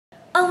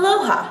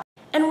Aloha,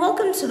 and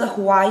welcome to the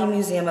Hawaii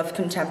Museum of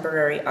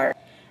Contemporary Art.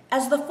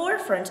 As the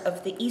forefront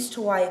of the East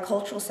Hawaii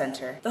Cultural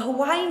Center, the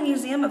Hawaii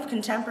Museum of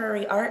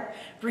Contemporary Art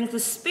brings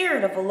the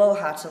spirit of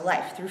aloha to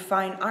life through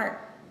fine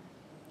art.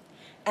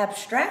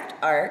 Abstract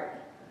art,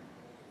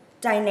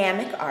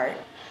 dynamic art,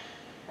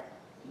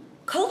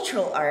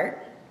 cultural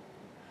art,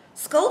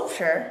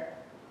 sculpture,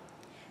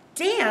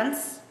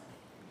 dance,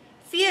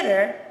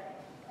 theater,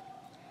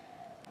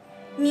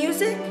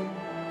 music,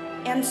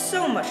 and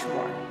so much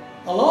more.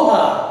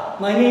 Aloha!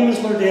 My name is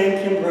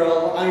Lordan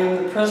Kimbrell. I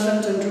am the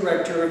President and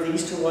Director of the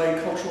East Hawaii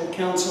Cultural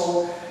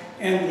Council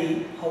and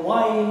the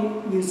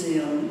Hawaii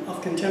Museum of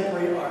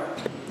Contemporary Art.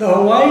 The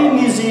Hawaii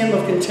Museum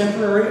of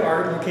Contemporary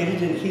Art,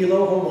 located in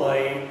Hilo,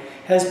 Hawaii,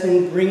 has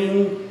been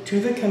bringing to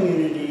the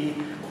community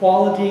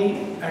quality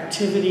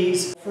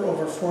activities for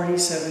over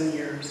 47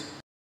 years.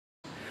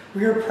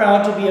 We are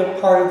proud to be a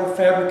part of the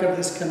fabric of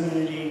this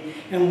community,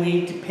 and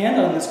we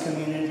depend on this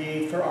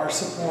community for our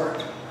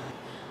support.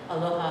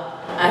 Aloha,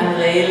 I'm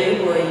Leili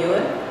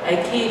Huayua. I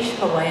teach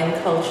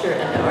Hawaiian culture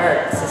and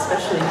arts,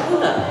 especially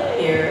hula,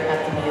 here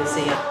at the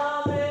museum.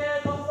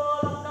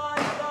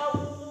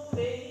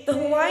 The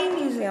Hawaii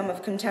Museum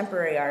of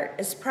Contemporary Art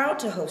is proud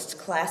to host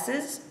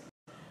classes,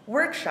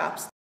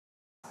 workshops,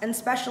 and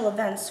special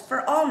events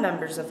for all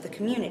members of the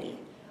community.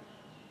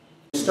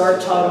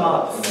 Start talking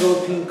about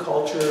Philippine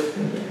culture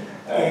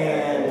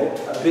and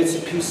bits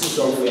and pieces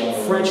of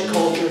French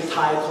culture,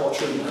 Thai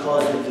culture,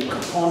 because of the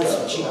components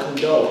of Jeet Kune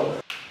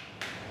Do.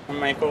 I'm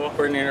Michael,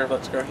 coordinator of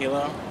Let's Grow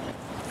Hilo.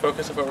 The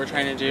focus of what we're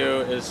trying to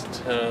do is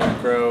to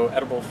grow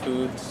edible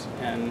foods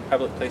in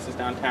public places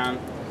downtown.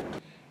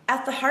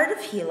 At the heart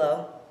of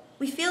Hilo,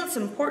 we feel it's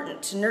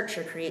important to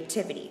nurture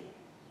creativity,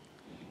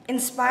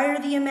 inspire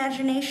the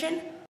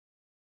imagination,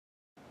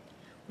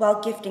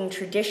 while gifting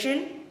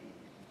tradition,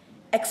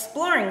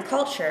 exploring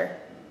culture,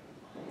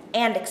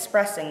 and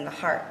expressing the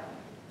heart.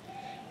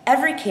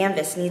 Every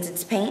canvas needs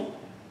its paint,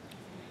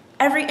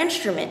 every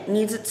instrument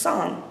needs its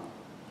song.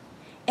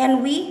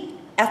 And we,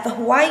 at the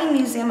Hawaii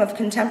Museum of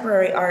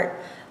Contemporary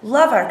Art,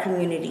 love our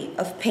community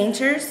of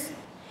painters,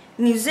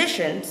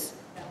 musicians,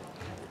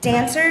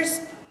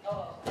 dancers,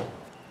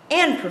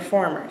 and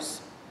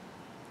performers.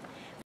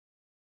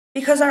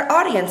 Because our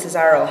audience is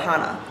our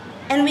ohana,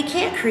 and we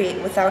can't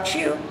create without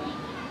you.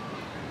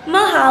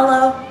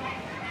 Mahalo!